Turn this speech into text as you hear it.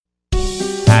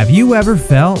Have you ever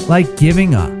felt like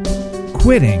giving up,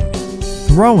 quitting,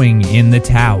 throwing in the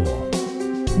towel?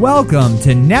 Welcome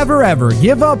to Never Ever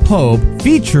Give Up Hope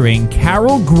featuring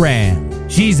Carol Graham.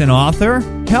 She's an author,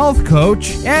 health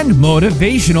coach, and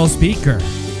motivational speaker.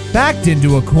 Backed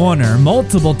into a corner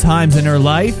multiple times in her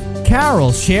life,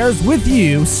 Carol shares with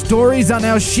you stories on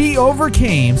how she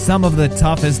overcame some of the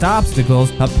toughest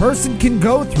obstacles a person can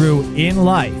go through in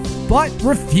life, but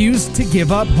refused to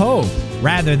give up hope.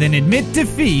 Rather than admit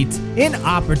defeat, an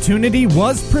opportunity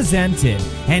was presented,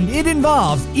 and it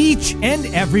involves each and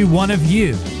every one of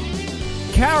you.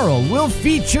 Carol will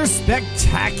feature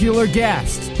spectacular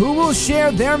guests who will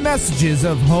share their messages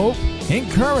of hope,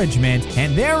 encouragement,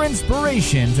 and their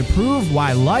inspiration to prove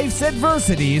why life's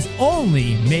adversities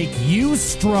only make you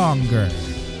stronger.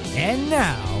 And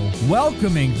now,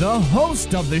 welcoming the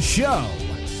host of the show,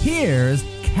 here's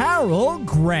Carol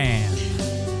Graham.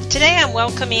 Today I'm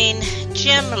welcoming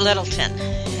Jim Littleton,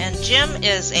 and Jim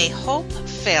is a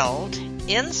hope-filled,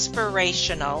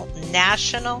 inspirational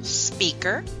national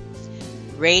speaker,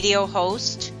 radio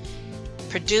host,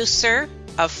 producer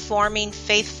of Forming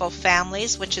Faithful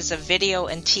Families, which is a video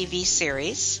and TV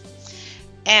series,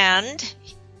 and,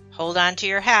 hold on to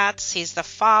your hats, he's the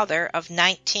father of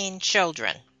 19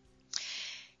 children.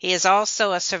 He is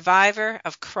also a survivor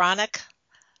of chronic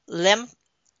lymphocytic,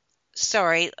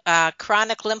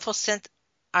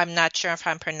 I'm not sure if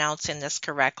I'm pronouncing this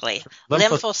correctly.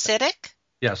 Lymphocytic?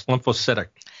 Yes, lymphocytic.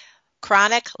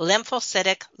 Chronic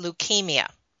lymphocytic leukemia.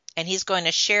 And he's going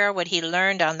to share what he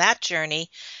learned on that journey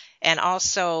and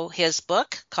also his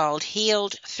book called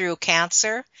Healed Through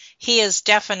Cancer. He is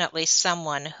definitely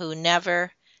someone who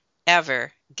never,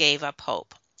 ever gave up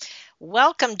hope.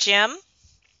 Welcome, Jim.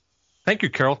 Thank you,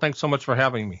 Carol. Thanks so much for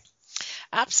having me.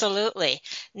 Absolutely.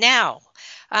 Now,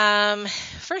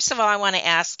 first of all, I want to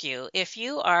ask you if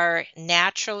you are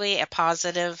naturally a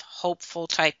positive, hopeful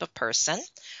type of person,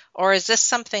 or is this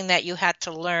something that you had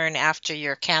to learn after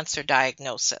your cancer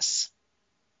diagnosis?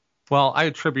 Well, I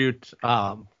attribute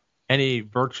any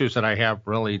virtues that I have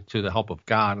really to the help of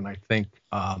God. And I think,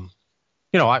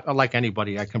 like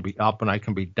anybody, I can be up and I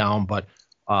can be down. But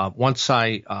once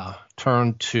I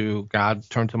turn to God,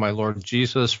 turn to my Lord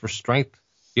Jesus for strength,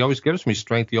 He always gives me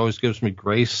strength. He always gives me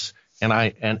grace. And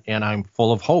I'm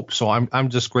full of hope. So I'm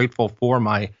just grateful for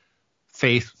my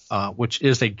faith, which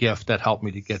is a gift that helped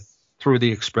me to get through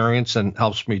the experience and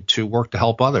helps me to work to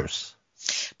help others.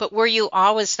 But were you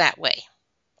always that way?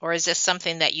 Or is this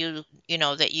something that you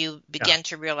began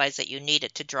to realize that you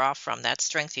needed to draw from, that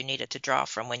strength you needed to draw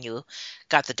from when you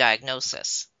got the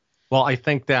diagnosis? Well, I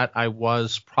think that I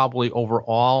was probably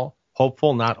overall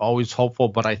hopeful, not always hopeful,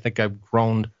 but I think I've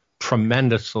grown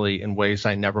tremendously in ways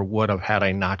I never would have had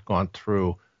I not gone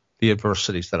through the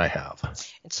adversities that I have.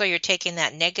 And so you're taking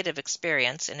that negative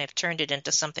experience and have turned it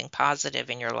into something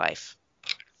positive in your life.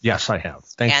 Yes, I have.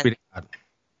 Thanks be to God.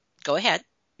 Go ahead.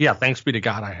 Yeah, thanks be to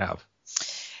God, I have.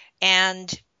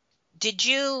 And did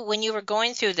you, when you were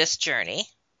going through this journey,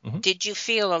 did you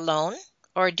feel alone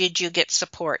or did you get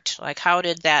support? Like, how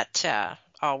did that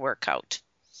all work out?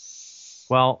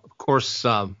 Well, of course,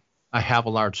 I have a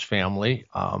large family.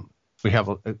 We have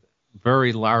a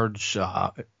very large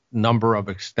number of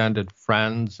extended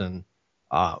friends and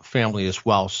family as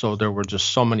well. So there were just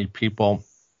so many people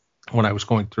when I was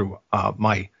going through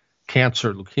my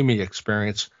cancer leukemia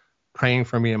experience, praying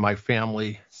for me and my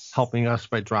family, helping us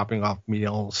by dropping off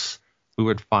meals. We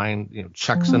would find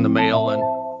checks in the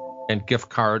mail and gift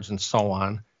cards and so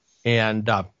on. And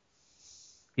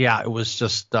it was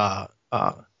just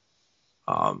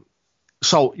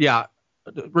so yeah.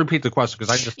 Repeat the question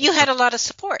because you had a lot of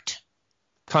support.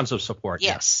 Tons of support.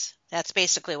 Yes. That's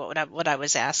basically what I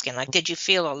was asking. Like, did you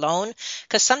feel alone?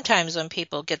 Because sometimes when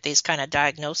people get these kind of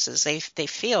diagnoses, they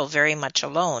feel very much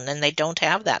alone and they don't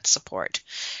have that support.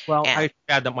 Well, I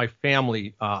had that my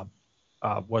family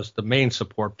was the main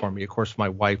support for me. Of course, my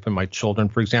wife and my children.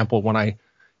 For example, when I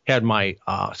had my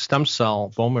stem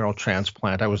cell bone marrow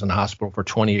transplant, I was in the hospital for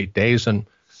 28 days, and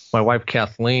my wife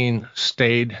Kathleen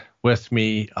stayed with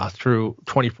me through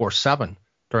 24/7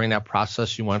 during that process.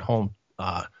 She went home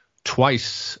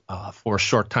twice for a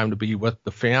short time to be with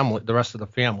the family, the rest of the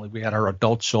family. We had our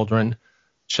adult children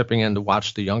chipping in to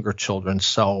watch the younger children.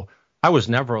 So I was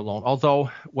never alone. Although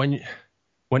when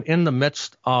in the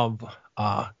midst of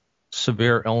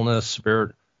severe illness,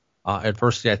 severe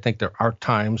adversity, I think there are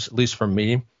times, at least for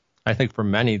me, I think for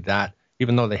many, that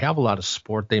even though they have a lot of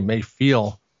support, they may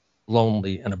feel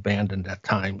lonely and abandoned at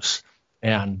times.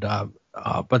 And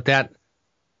but that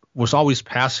was always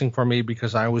passing for me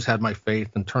because I always had my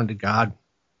faith and turned to God.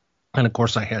 And of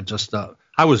course, I had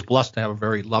I was blessed to have a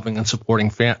very loving and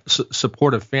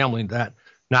supportive family that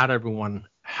not everyone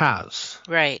has.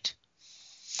 Right.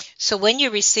 So when you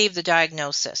received the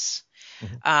diagnosis,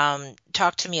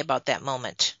 talk to me about that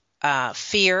moment.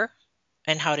 Fear,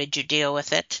 and how did you deal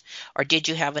with it? Or did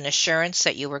you have an assurance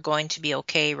that you were going to be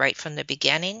okay right from the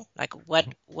beginning? Like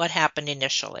what happened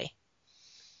initially?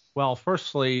 Well,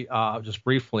 firstly, just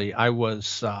briefly, I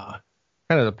was kind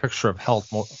of the picture of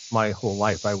health my whole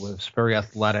life. I was very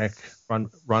athletic, run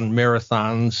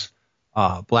marathons,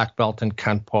 black belt in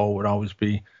Kenpo, would always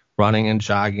be running and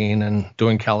jogging and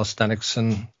doing calisthenics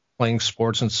and playing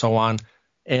sports and so on,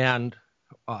 and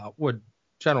would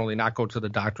generally not go to the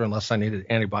doctor unless I needed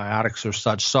antibiotics or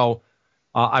such. So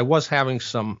I was having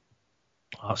some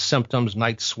symptoms,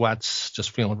 night sweats,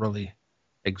 just feeling really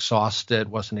exhausted,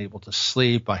 wasn't able to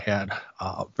sleep. I had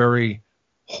a very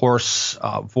hoarse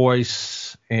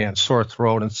voice and sore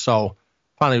throat. And so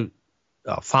finally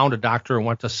found a doctor and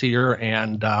went to see her,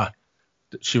 and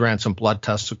she ran some blood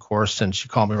tests, of course, and she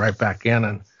called me right back in.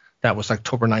 And that was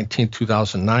October 19,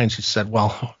 2009. She said,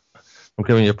 well, I'm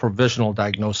giving you a provisional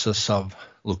diagnosis of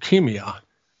leukemia.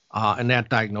 And that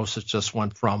diagnosis just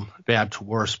went from bad to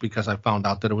worse because I found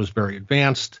out that it was very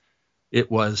advanced.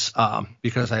 It was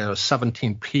because I had a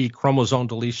 17p chromosome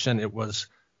deletion. It was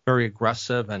very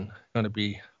aggressive and going to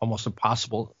be almost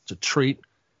impossible to treat.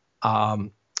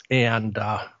 And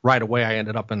right away, I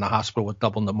ended up in the hospital with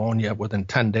double pneumonia within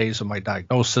 10 days of my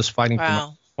diagnosis, fighting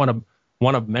Wow. for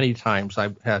one of many times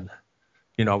I've had,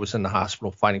 I was in the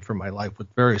hospital fighting for my life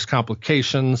with various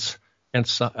complications and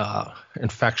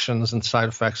infections and side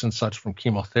effects and such from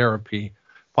chemotherapy.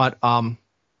 But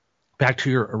back to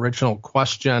your original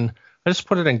question, I just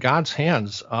put it in God's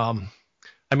hands.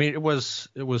 It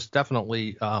was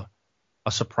definitely a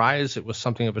surprise. It was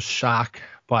something of a shock.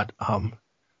 But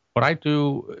what I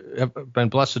have been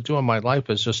blessed to do in my life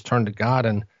is just turn to God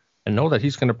and know that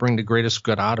He's going to bring the greatest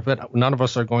good out of it. None of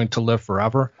us are going to live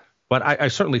forever. But I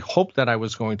certainly hoped that I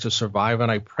was going to survive,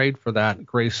 and I prayed for that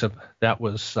grace. That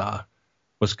was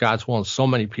God's will, and so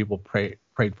many people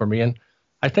prayed for me. And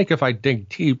I think if I dig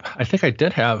deep, I think I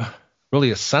did have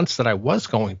really a sense that I was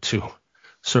going to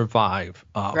survive.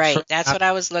 Right. That's what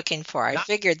I was looking for. I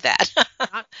figured that.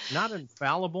 not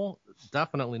infallible,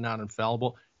 definitely not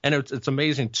infallible. And it's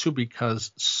amazing, too,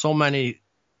 because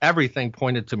everything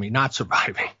pointed to me not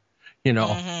surviving,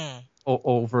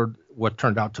 over what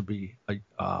turned out to be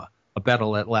a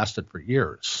battle that lasted for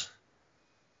years.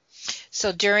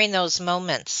 So during those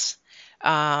moments,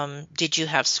 did you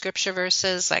have scripture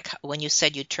verses? Like when you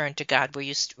said you turned to God, were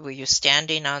you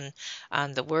standing on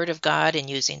the Word of God and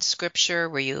using scripture?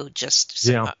 Were you just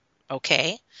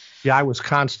okay? Yeah, I was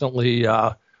constantly.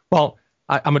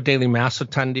 I'm a daily mass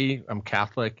attendee. I'm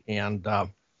Catholic, and I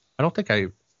don't think I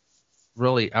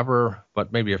really ever,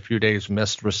 but maybe a few days,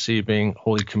 missed receiving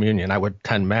Holy Communion. I would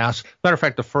attend Mass. Matter of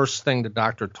fact, the first thing the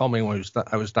doctor told me when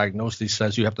I was diagnosed, he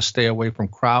says you have to stay away from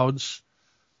crowds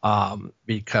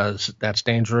because that's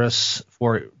dangerous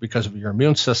because of your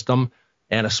immune system,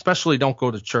 and especially don't go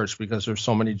to church because there's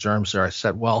so many germs there. I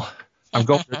said, well, I'm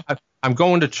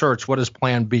going to church. What is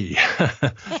plan B?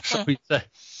 So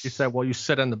he said, well, you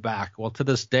sit in the back. Well, to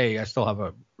this day, I still have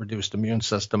a reduced immune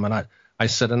system, and I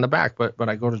sit in the back, but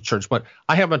I go to church. But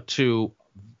I happen to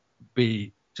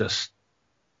be just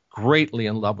greatly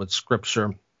in love with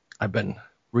Scripture. I've been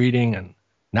reading, and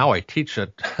now I teach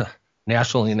it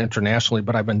nationally and internationally,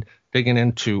 but I've been digging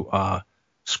into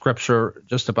Scripture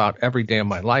just about every day of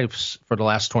my life for the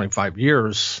last 25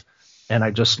 years, and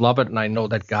I just love it, and I know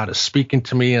that God is speaking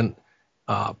to me. And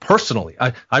personally,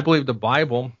 I believe the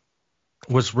Bible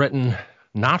was written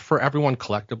not for everyone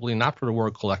collectively, not for the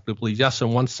world collectively. Yes,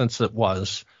 in one sense it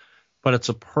was, but it's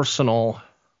a personal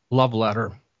love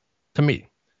letter to me.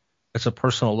 It's a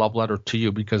personal love letter to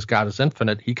you because God is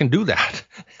infinite. He can do that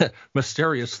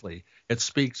mysteriously. It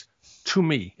speaks to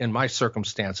me in my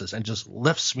circumstances and just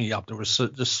lifts me up. There was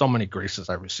just so many graces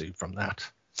I received from that.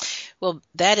 Well,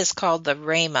 that is called the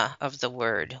rhema of the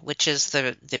word, which is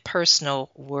the personal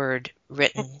word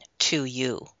written to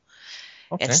you.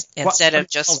 Okay. Instead of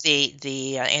just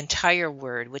the entire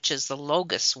word, which is the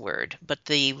logos word. But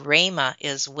the rhema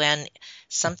is when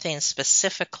something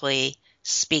specifically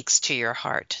speaks to your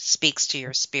heart, speaks to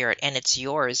your spirit, and it's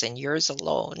yours and yours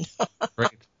alone.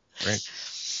 Right.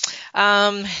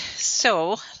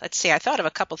 So let's see. I thought of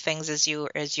a couple things as you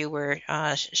were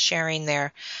sharing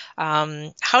there.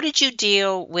 How did you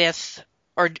deal with,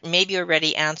 or maybe you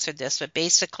already answered this, but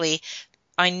basically,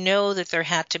 I know that there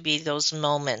had to be those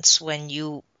moments when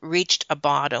you reached a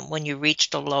bottom, when you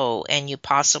reached a low, and you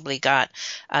possibly got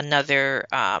another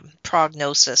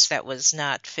prognosis that was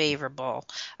not favorable.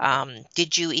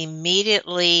 Did you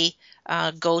immediately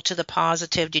go to the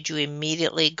positive? Did you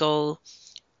immediately go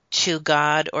to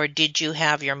God, or did you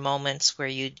have your moments where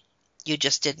you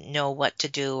just didn't know what to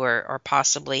do, or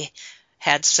possibly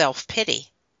had self-pity?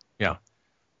 Yeah.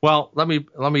 Well, let me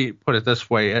put it this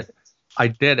way. I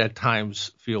did at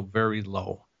times feel very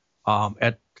low.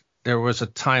 There was a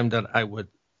time that I would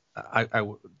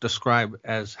describe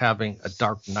as having a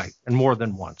dark night, and more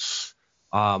than once.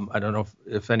 I don't know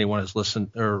if anyone has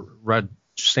listened or read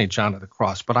St. John of the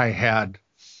Cross, but I had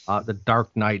the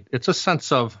dark night. It's a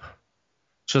sense of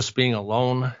just being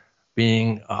alone,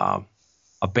 being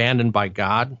abandoned by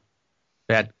God,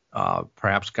 that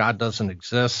perhaps God doesn't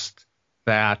exist,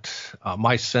 that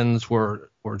my sins were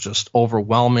just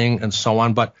overwhelming and so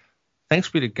on. But thanks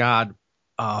be to God,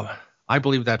 I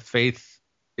believe that faith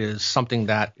is something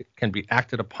that can be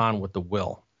acted upon with the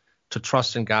will. To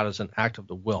trust in God is an act of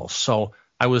the will. So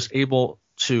I was able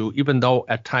to, even though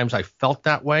at times I felt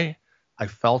that way, I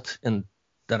felt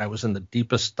that I was in the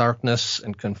deepest darkness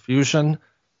and confusion,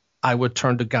 I would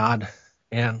turn to God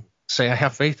and say, I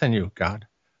have faith in you, God.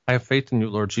 I have faith in you,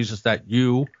 Lord Jesus, that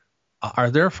you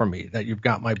are there for me, that you've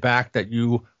got my back, that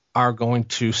you are going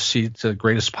to see the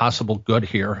greatest possible good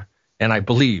here. And I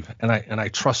believe, and I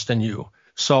trust in you.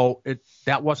 So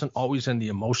that wasn't always in the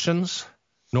emotions,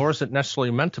 nor is it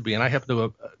necessarily meant to be. And I have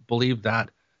to believe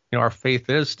that, our faith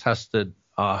is tested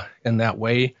in that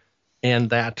way, and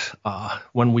that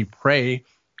when we pray,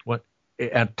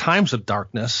 at times of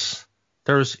darkness,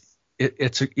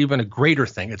 it's even a greater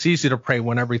thing. It's easy to pray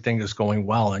when everything is going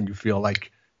well and you feel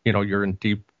like, you're in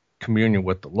deep communion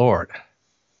with the Lord.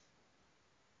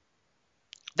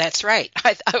 That's right.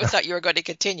 I thought you were going to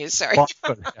continue. Sorry. Well,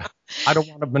 yeah. I don't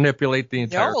want to manipulate the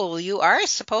entire. No, you are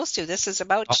supposed to. This is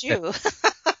about you.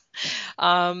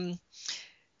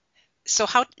 So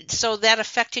that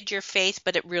affected your faith,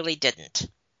 but it really didn't.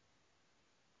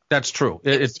 That's true.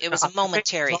 It was a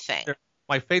momentary thing.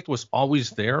 My faith was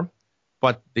always there,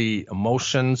 but the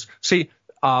emotions. See,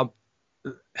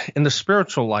 in the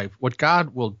spiritual life, what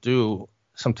God will do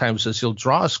sometimes is He'll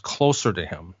draw us closer to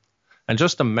Him. And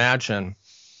just imagine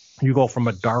you go from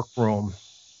a dark room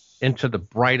into the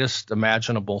brightest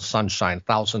imaginable sunshine,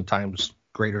 1,000 times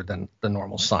greater than the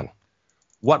normal sun.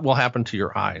 What will happen to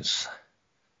your eyes?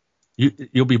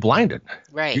 You'll be blinded.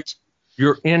 Right.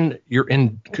 You're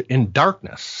in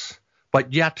darkness,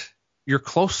 but yet you're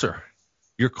closer.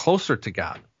 You're closer to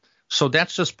God. So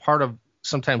that's just part of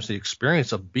sometimes the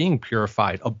experience of being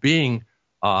purified, of being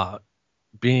drawn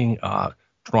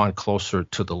closer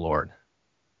to the Lord.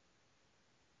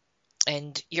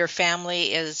 And your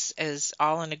family is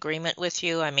all in agreement with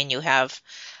you? I mean, you have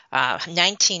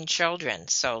 19 children,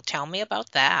 so tell me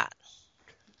about that.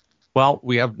 Well,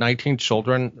 we have 19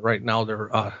 children. Right now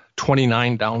they're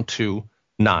 29 down to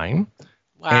 9.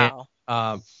 Wow.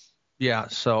 And,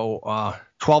 so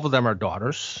 12 of them are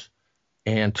daughters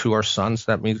and 2 are sons.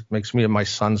 That makes me and my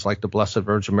sons like the Blessed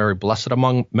Virgin Mary, blessed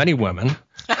among many women.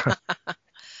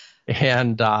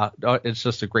 And it's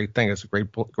just a great thing. It's a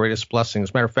greatest blessing. As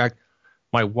a matter of fact,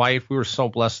 my wife, we were so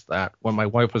blessed that when my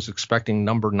wife was expecting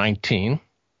number 19,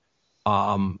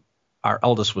 our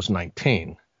eldest was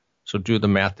 19. So do the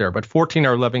math there. But 14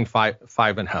 are living,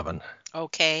 5 in heaven.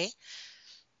 Okay.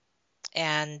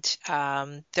 And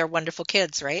they're wonderful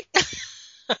kids, right?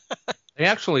 They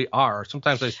actually are.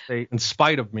 Sometimes I say in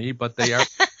spite of me, but they are.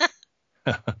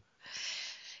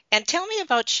 And tell me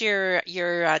about your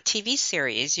TV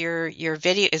series, your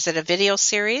video. Is it a video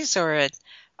series or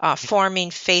a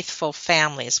Forming Faithful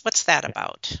Families? What's that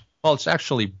about? Well, it's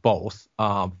actually both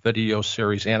video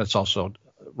series, and it's also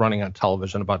running on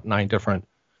television, about 9 different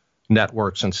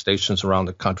networks and stations around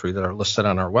the country that are listed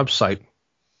on our website,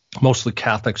 mostly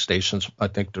Catholic stations. I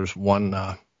think there's one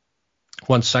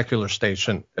secular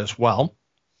station as well.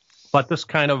 But this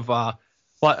kind of, I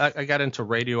got into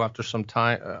radio after some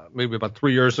time, maybe about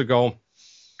 3 years ago.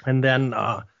 And then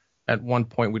at one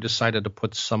point we decided to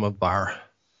put some of our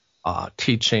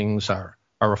teachings, our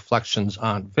reflections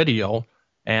on video.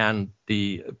 And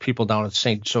the people down at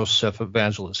St. Joseph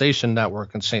Evangelization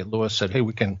Network in St. Louis said, hey,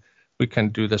 we can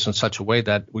do this in such a way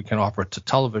that we can offer it to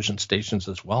television stations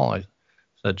as well. I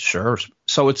said, sure.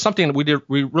 So it's something that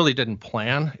we really didn't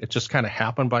plan. It just kind of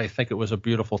happened, but I think it was a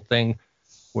beautiful thing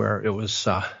where it was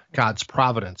God's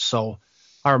providence. So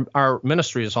our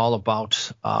ministry is all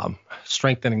about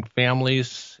strengthening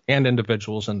families and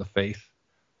individuals in the faith.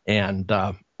 And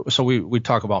so we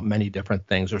talk about many different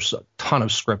things. There's a ton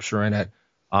of scripture in it.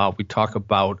 We talk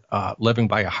about living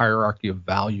by a hierarchy of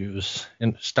values,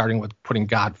 and starting with putting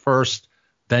God first,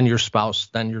 then your spouse,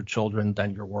 then your children,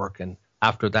 then your work, and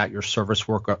after that, your service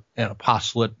work and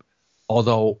apostolate.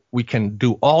 Although we can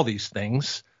do all these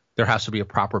things, there has to be a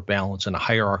proper balance and a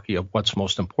hierarchy of what's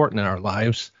most important in our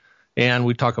lives. And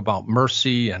we talk about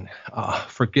mercy and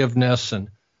forgiveness and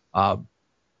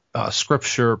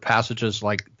scripture passages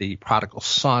like the prodigal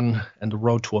son and the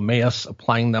road to Emmaus,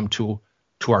 applying them to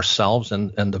ourselves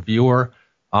and the viewer.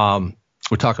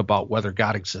 We talk about whether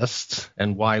God exists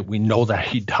and why we know that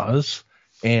he does.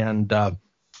 And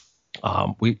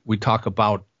we talk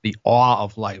about the awe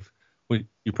of life.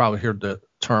 You probably heard the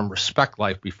term respect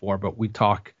life before, but we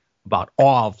talk about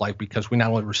awe of life because we not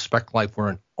only respect life,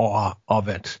 we're in awe of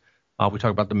it. We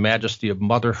talk about the majesty of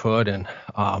motherhood and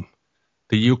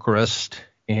the Eucharist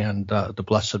and the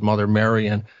Blessed Mother Mary,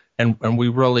 and we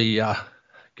really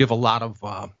give a lot of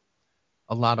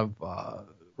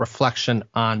reflection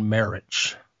on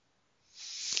marriage.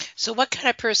 So what kind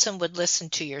of person would listen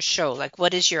to your show? Like,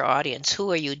 what is your audience?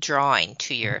 Who are you drawing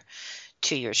to your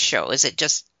show? Is it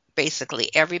just basically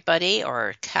everybody,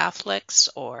 or Catholics,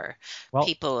 or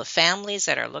people of families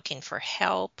that are looking for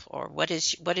help, or what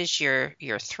is your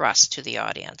thrust to the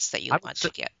audience that you want to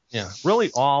get? Yeah, really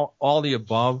all the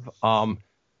above.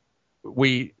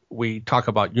 We talk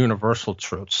about universal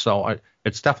truths, so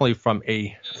it's definitely from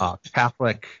a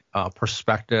Catholic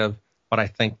perspective, but I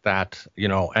think that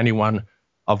anyone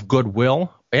of good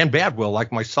will and bad will,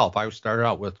 like myself, I started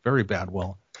out with very bad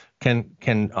will, can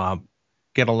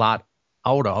get a lot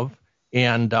out of.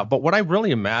 And but what I really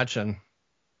imagine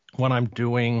when I'm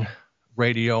doing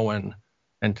radio and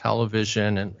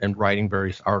television and writing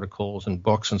various articles and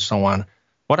books and so on,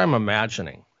 what I'm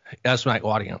imagining as my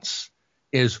audience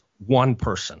is one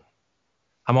person.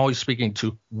 I'm always speaking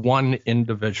to one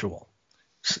individual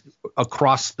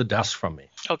across the desk from me.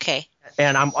 Okay.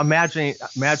 And I'm imagining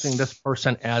this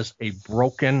person as a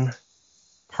broken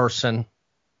person,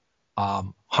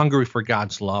 hungry for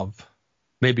God's love,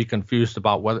 maybe confused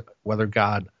about whether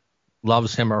God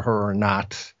loves him or her or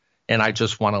not. And I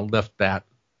just want to lift that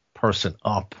person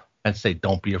up and say,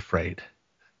 don't be afraid.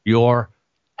 Your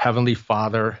Heavenly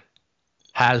Father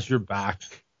has your back.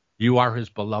 You are his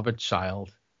beloved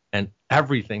child. And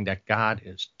everything that God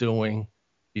is doing,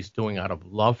 he's doing out of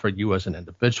love for you as an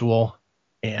individual.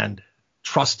 And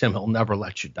trust him. He'll never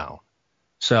let you down.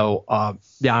 So,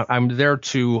 I'm there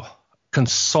to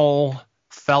console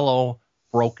fellow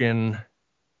broken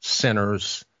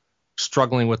sinners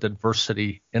struggling with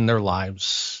adversity in their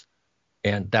lives,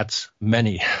 and that's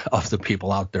many of the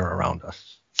people out there around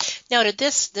us. Now, did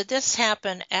this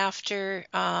happen after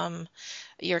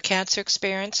your cancer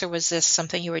experience, or was this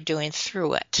something you were doing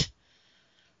through it?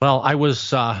 Well, I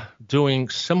was doing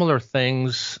similar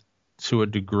things to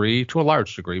a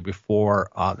large degree before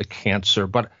the cancer,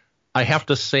 but I have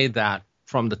to say that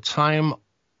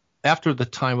after the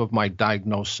time of my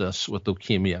diagnosis with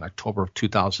leukemia in October of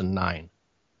 2009,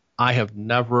 I have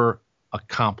never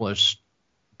accomplished,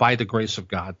 by the grace of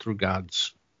God, through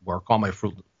God's work, all my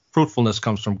fruitfulness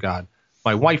comes from God.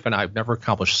 My wife and I have never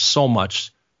accomplished so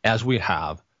much as we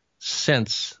have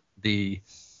since the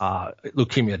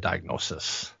leukemia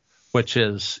diagnosis, which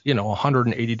is,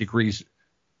 180 degrees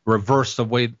reverse of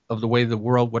the way the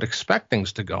world would expect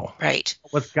things to go. Right.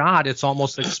 With God, it's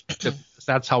almost expected.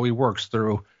 That's how he works,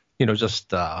 through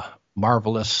just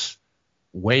marvelous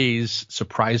ways,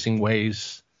 surprising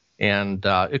ways. And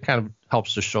it kind of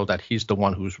helps to show that he's the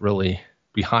one who's really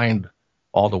behind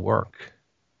all the work.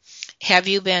 Have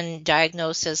you been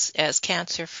diagnosed as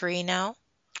cancer-free now?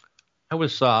 I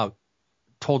was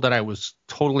told that I was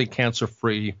totally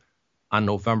cancer-free on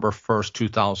November 1st,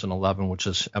 2011, which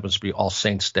happens to be All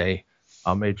Saints Day,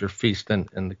 a major feast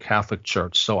in the Catholic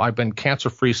Church. So I've been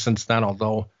cancer-free since then,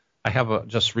 although I have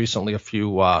just recently a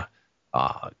few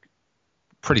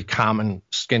pretty common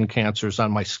skin cancers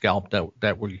on my scalp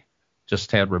that we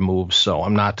just had removed. So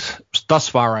I'm not, thus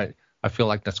far, I feel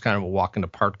like that's kind of a walk in the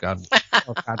park, God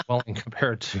willing,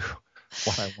 compared to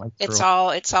what I went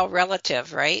through. It's all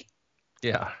relative, right?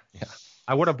 Yeah.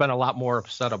 I would have been a lot more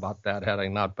upset about that had I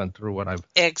not been through what I've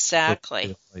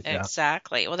Exactly. Yeah.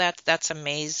 Exactly. Well, that's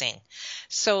amazing.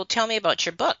 So tell me about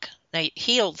your book. Now,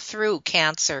 Healed Through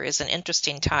Cancer is an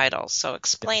interesting title. So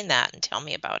explain that and tell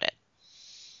me about it.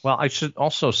 Well, I should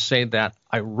also say that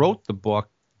I wrote the book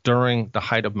during the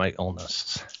height of my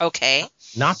illness. Okay.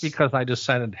 Not because I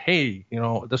decided, hey,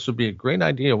 this would be a great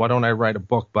idea. Why don't I write a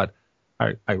book? But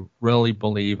I really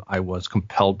believe I was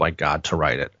compelled by God to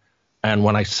write it. And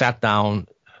when I sat down,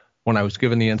 when I was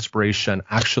given the inspiration,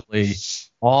 actually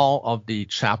all of the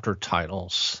chapter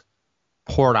titles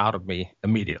poured out of me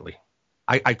immediately.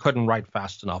 I couldn't write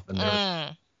fast enough in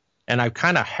there. And I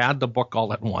kind of had the book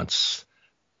all at once.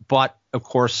 But, of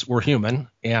course, we're human,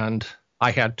 and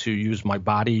I had to use my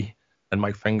body and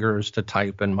my fingers to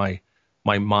type and my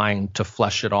mind to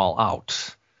flesh it all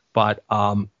out. But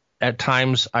at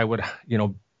times I would,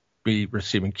 be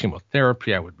receiving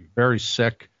chemotherapy. I would be very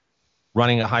sick,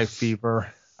 running a high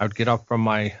fever. I would get up from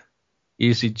my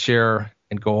easy chair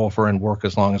and go over and work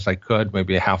as long as I could,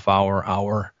 maybe a half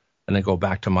hour, and then go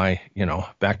back to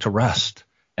back to rest,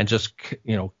 and just,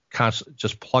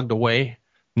 just plugged away,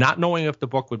 not knowing if the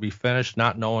book would be finished,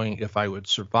 not knowing if I would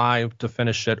survive to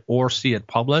finish it or see it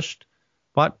published.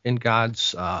 But in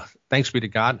God's, thanks be to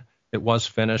God, it was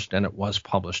finished and it was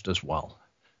published as well.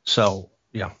 So,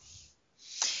 yeah.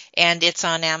 And it's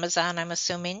on Amazon, I'm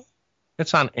assuming?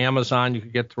 It's on Amazon. You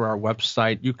can get through our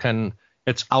website.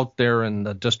 It's out there in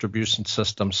the distribution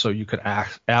system, so you could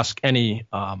ask any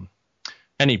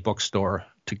bookstore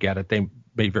to get it. They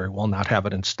may very well not have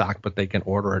it in stock, but they can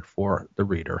order it for the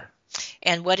reader.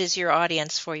 And what is your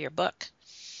audience for your book?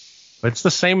 It's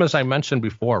the same as I mentioned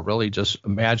before, really just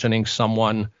imagining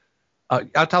someone.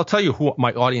 I'll tell you who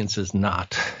my audience is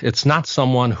not. It's not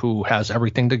someone who has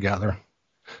everything together,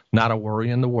 not a worry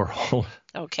in the world.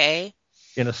 Okay.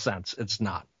 In a sense, it's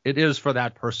not. It is for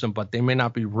that person, but they may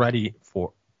not be ready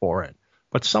for it.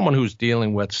 But someone who's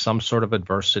dealing with some sort of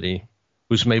adversity,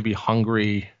 who's maybe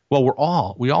hungry.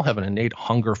 Well, we all have an innate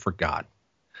hunger for God.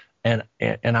 And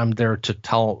I'm there to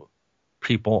tell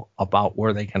people about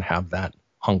where they can have that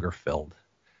hunger filled.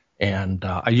 And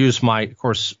I use my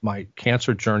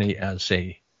cancer journey as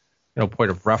a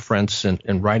point of reference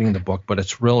in writing the book, but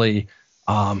it's really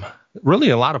a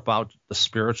lot about the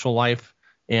spiritual life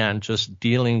and just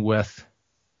dealing with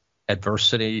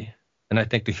adversity, and I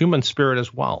think the human spirit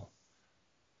as well.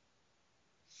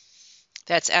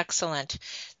 That's excellent.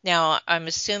 Now, I'm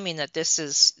assuming that this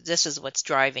is what's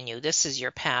driving you. This is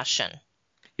your passion.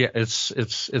 Yeah, it's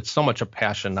so much a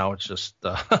passion now. It's just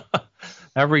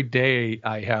every day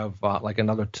I have like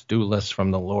another to-do list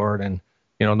from the Lord, and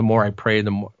the more I pray,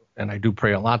 the more, and I do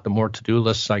pray a lot, the more to-do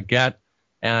lists I get.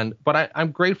 But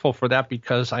I'm grateful for that,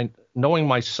 because knowing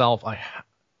myself,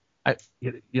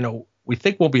 we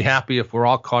think we'll be happy if we're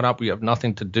all caught up. We have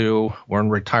nothing to do. We're in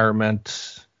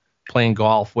retirement, playing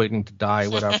golf, waiting to die,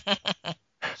 whatever.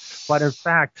 But in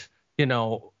fact,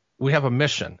 we have a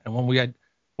mission. And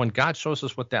when God shows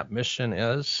us what that mission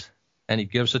is and he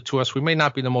gives it to us, we may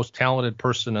not be the most talented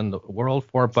person in the world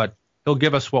for it, but he'll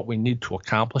give us what we need to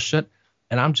accomplish it.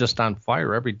 And I'm just on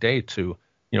fire every day to,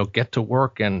 get to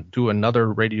work and do another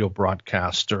radio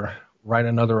broadcast or write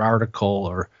another article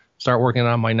or start working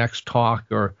on my next talk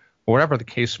or whatever the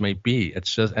case may be.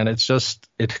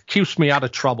 It keeps me out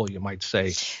of trouble, you might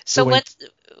say. So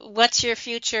what's your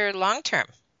future long term?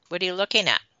 What are you looking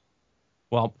at?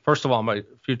 Well, first of all, my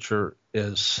future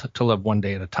is to live one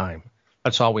day at a time.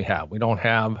 That's all we have. We don't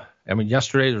have,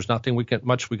 yesterday there's nothing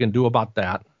much we can do about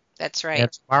that. That's right.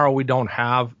 And tomorrow we don't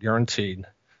have guaranteed.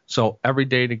 So every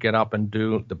day to get up and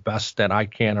do the best that I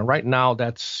can. And right now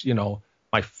that's,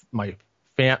 my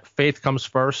faith comes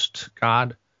first,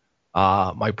 God,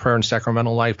 my prayer and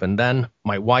sacramental life, and then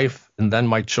my wife, and then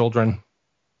my children.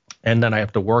 And then I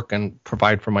have to work and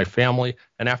provide for my family.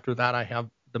 And after that, I have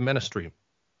the ministry,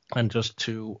 and just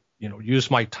to,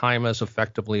 use my time as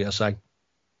effectively as I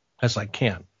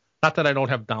can. Not that I don't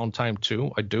have downtime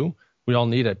too. I do. We all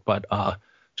need it. But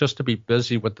just to be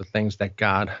busy with the things that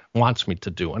God wants me to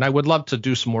do. And I would love to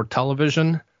do some more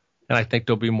television. And I think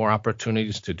there'll be more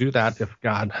opportunities to do that if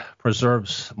God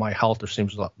preserves my health. There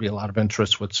seems to be a lot of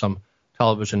interest with some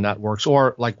television networks,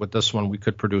 or like with this one, we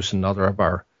could produce another of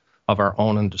our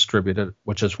own and distribute it,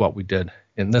 which is what we did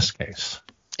in this case.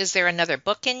 Is there another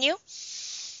book in you?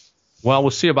 Well,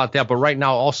 we'll see about that. But right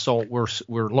now, also,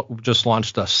 we've just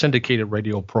launched a syndicated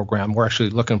radio program. We're actually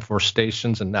looking for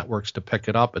stations and networks to pick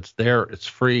it up. It's there. It's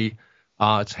free.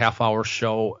 It's a half-hour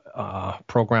show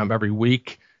program every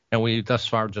week. And we thus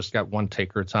far just got one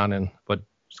taker. It's on but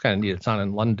it's kind of neat. It's on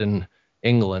in London,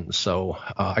 England. So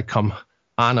I come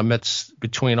on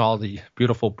between all the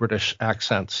beautiful British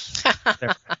accents.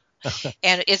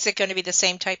 And is it going to be the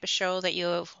same type of show that you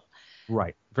have?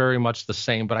 Right. Very much the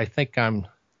same. But I think I'm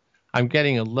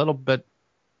getting a little bit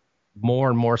more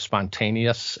and more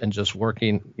spontaneous and just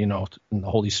working, in the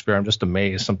Holy Spirit. I'm just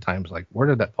amazed sometimes, like,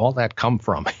 where did all that come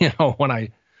from? When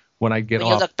I get off.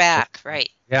 You look back, right?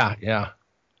 Yeah.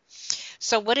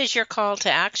 So what is your call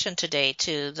to action today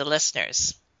to the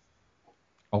listeners?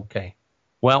 Okay.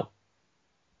 Well,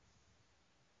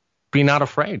 be not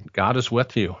afraid. God is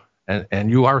with you, and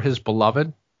you are his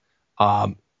beloved.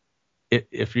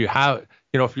 If you have,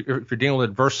 if you're dealing with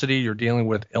adversity, you're dealing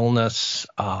with illness,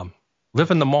 live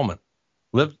in the moment.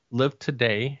 Live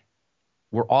today.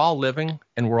 We're all living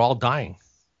and we're all dying,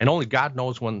 and only God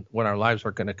knows when our lives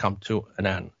are going to come to an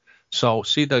end. So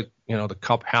see the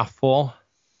cup half full.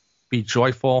 Be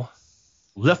joyful.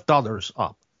 Lift others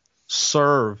up.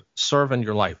 Serve in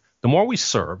your life. the more we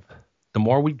serve, the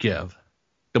more we give,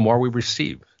 the more we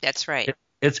receive. That's right.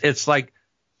 It's like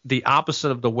the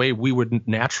opposite of the way we would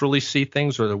naturally see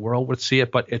things or the world would see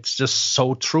it, but it's just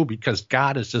so true because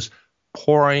God is just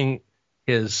pouring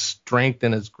his strength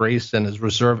and his grace and his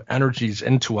reserve energies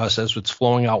into us. As it's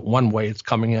flowing out one way, it's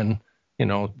coming in,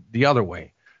 the other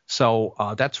way. So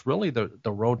that's really the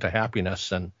road to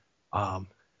happiness. And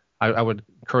I would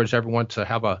encourage everyone to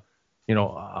have a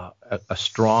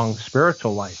strong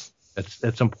spiritual life.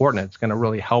 It's important. It's going to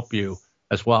really help you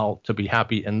as well to be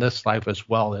happy in this life as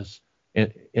well as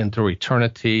in through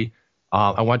eternity.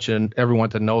 I want everyone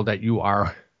to know that you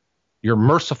are your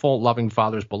merciful, loving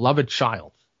Father's beloved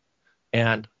child,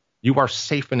 and you are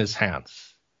safe in his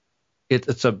hands.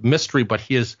 It's a mystery, but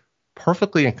he is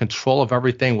perfectly in control of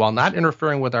everything while not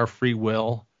interfering with our free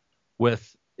will.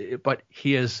 But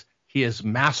he is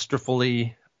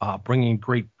masterfully bringing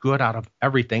great good out of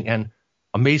everything, and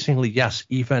amazingly, yes,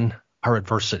 even our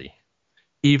adversity,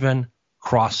 even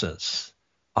crosses,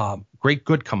 great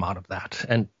good come out of that.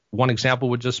 And one example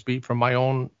would just be from my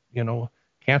own,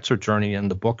 cancer journey and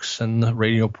the books and the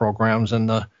radio programs and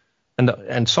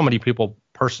so many people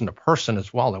person to person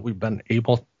as well that we've been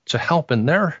able to help in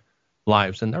their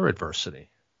lives and their adversity.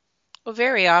 Well,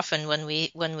 very often when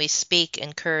we speak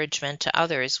encouragement to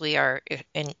others, we are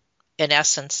in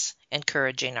essence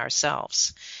encouraging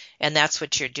ourselves. And that's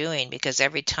what you're doing, because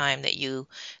every time that you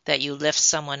lift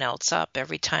someone else up,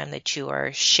 every time that you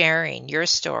are sharing your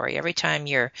story, every time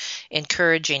you're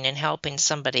encouraging and helping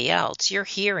somebody else, you're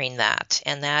hearing that,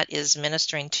 and that is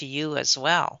ministering to you as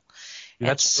well.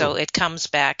 And so it comes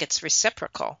back, it's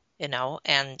reciprocal,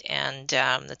 and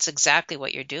that's exactly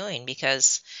what you're doing,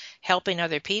 because helping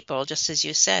other people, just as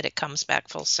you said, it comes back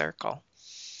full circle.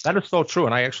 That is so true.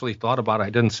 And I actually thought about it. I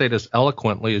didn't say this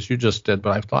eloquently as you just did,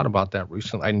 but I've thought about that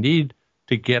recently. I need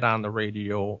to get on the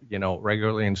radio,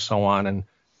 regularly and so on, and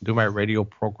do my radio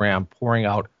program, pouring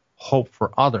out hope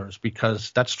for others,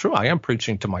 because that's true. I am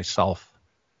preaching to myself.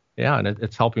 Yeah. And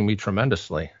it's helping me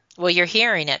tremendously. Well, you're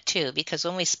hearing it too, because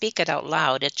when we speak it out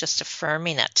loud, it's just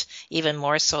affirming it even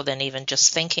more so than even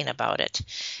just thinking about it.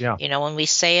 Yeah. When we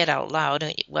say it out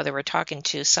loud, whether we're talking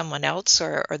to someone else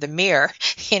or the mirror,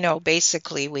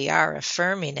 basically we are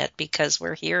affirming it because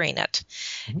we're hearing it.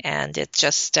 Mm-hmm. And it's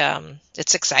just,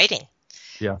 it's exciting.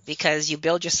 Yeah. Because you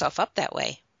build yourself up that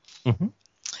way. Mm-hmm.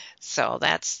 So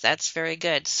that's very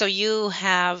good. So you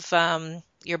have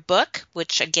your book,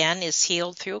 which again is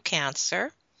Healed Through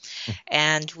Cancer.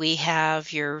 And we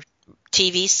have your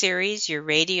TV series, your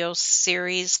radio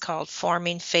series called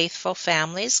Forming Faithful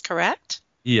Families, correct?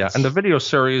 Yeah, and the video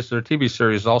series, their TV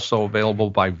series, is also available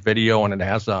by video, and it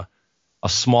has a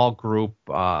small group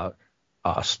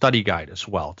study guide as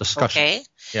well, discussion. Okay.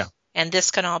 Yeah. And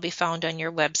this can all be found on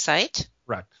your website.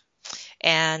 Correct.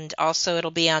 And also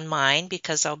it'll be on mine,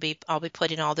 because I'll be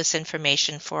putting all this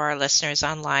information for our listeners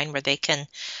online where they can,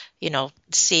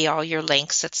 see all your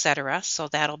links, etc. So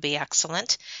that'll be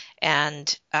excellent. And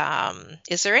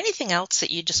is there anything else that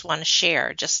you just want to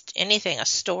share? Just anything, a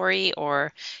story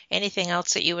or anything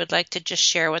else that you would like to just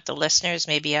share with the listeners?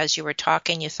 Maybe as you were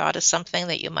talking, you thought of something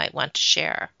that you might want to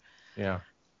share. Yeah.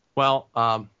 Well,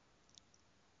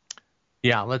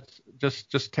 let's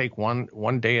just take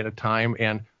one day at a time.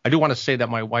 And I do want to say that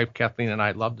my wife, Kathleen, and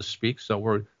I love to speak, so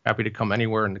we're happy to come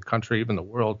anywhere in the country, even the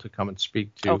world, to come and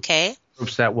speak to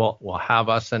groups that will have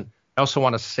us. And I also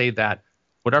want to say that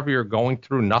whatever you're going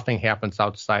through, nothing happens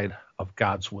outside of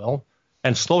God's will.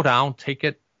 And slow down, take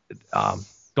it.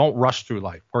 Don't rush through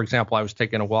life. For example, I was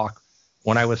taking a walk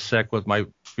when I was sick with my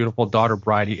beautiful daughter,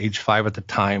 Bridie, age 5 at the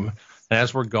time. And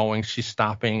as we're going, she's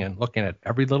stopping and looking at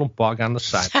every little bug on the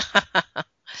side,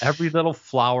 every little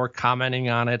flower, commenting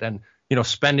on it, and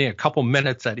spending a couple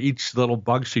minutes at each little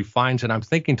bug she finds. And I'm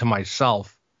thinking to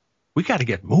myself, we got to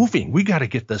get moving. We got to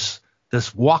get this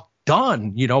walk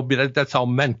done. That's how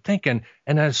men think. And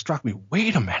then it struck me,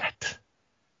 wait a minute.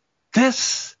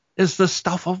 This is the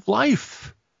stuff of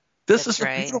life. This is a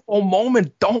beautiful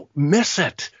moment. Don't miss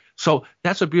it. So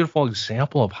that's a beautiful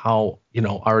example of how,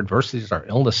 our adversities, our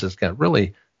illnesses can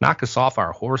really knock us off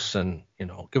our horse and,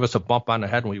 give us a bump on the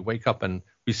head when we wake up and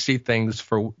we see things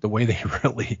for the way they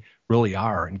really, really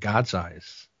are in God's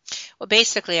eyes. Well,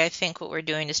 basically, I think what we're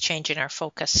doing is changing our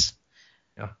focus.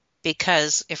 Yeah.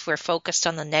 Because if we're focused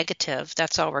on the negative,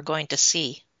 that's all we're going to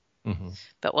see. Mm-hmm.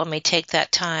 But when we take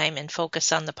that time and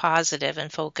focus on the positive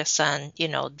and focus on,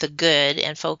 the good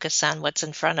and focus on what's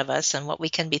in front of us and what we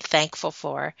can be thankful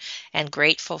for and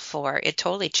grateful for, it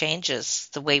totally changes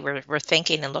the way we're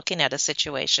thinking and looking at a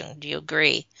situation. Do you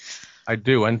agree? I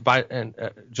do. And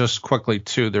just quickly,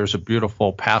 too, there's a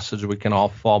beautiful passage we can all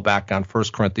fall back on, 1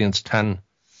 Corinthians 10,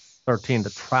 13, the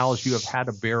trials you have had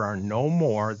to bear are no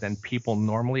more than people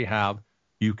normally have.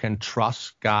 You can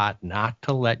trust God not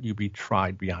to let you be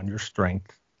tried beyond your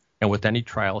strength. And with any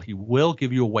trial, he will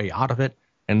give you a way out of it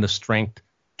and the strength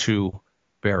to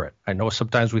bear it. I know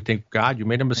sometimes we think, God, you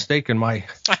made a mistake in my,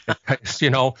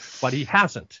 but he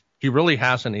hasn't. He really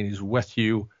hasn't, and he's with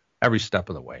you every step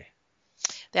of the way.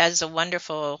 That is a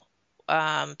wonderful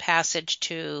passage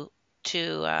to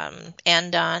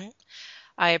end on.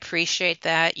 I appreciate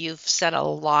that. You've said a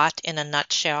lot in a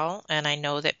nutshell, and I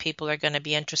know that people are going to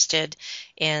be interested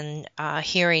in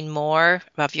hearing more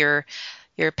of your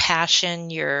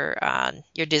passion, your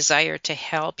desire to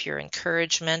help, your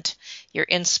encouragement, your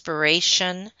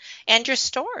inspiration, and your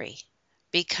story.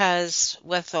 Because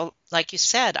like you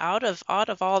said, out of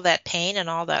all that pain and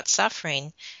all that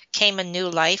suffering came a new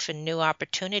life and new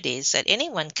opportunities that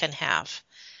anyone can have.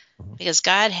 Because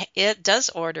God, it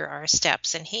does order our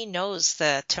steps, and he knows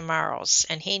the tomorrows,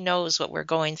 and he knows what we're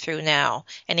going through now,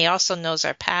 and he also knows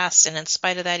our past, and in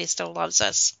spite of that, he still loves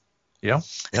us. Yeah.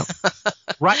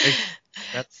 Right.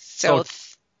 So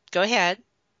go ahead.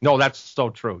 No, that's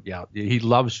so true. Yeah, he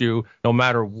loves you no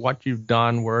matter what you've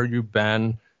done, where you've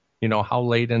been, how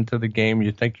late into the game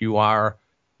you think you are.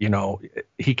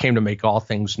 He came to make all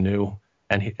things new,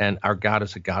 and our God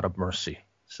is a God of mercy.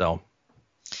 So.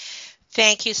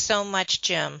 Thank you so much,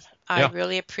 Jim. I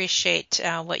really appreciate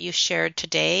what you shared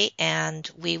today, and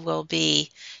we will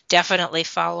be definitely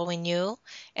following you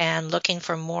and looking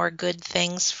for more good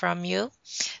things from you.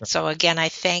 So again, I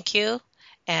thank you,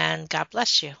 and God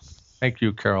bless you. Thank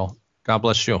you, Carol. God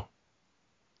bless you.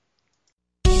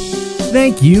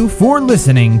 Thank you for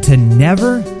listening to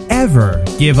Never Ever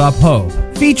Give Up Hope,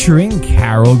 featuring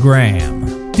Carol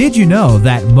Graham. Did you know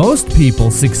that most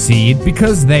people succeed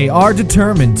because they are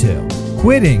determined to?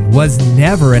 Quitting was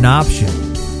never an option.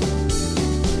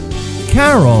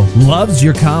 Carol loves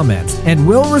your comments and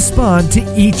will respond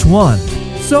to each one.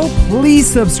 So please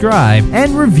subscribe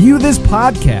and review this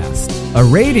podcast. A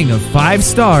rating of 5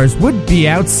 stars would be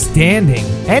outstanding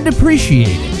and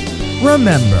appreciated.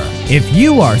 Remember, if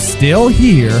you are still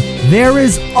here, there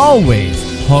is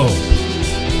always hope.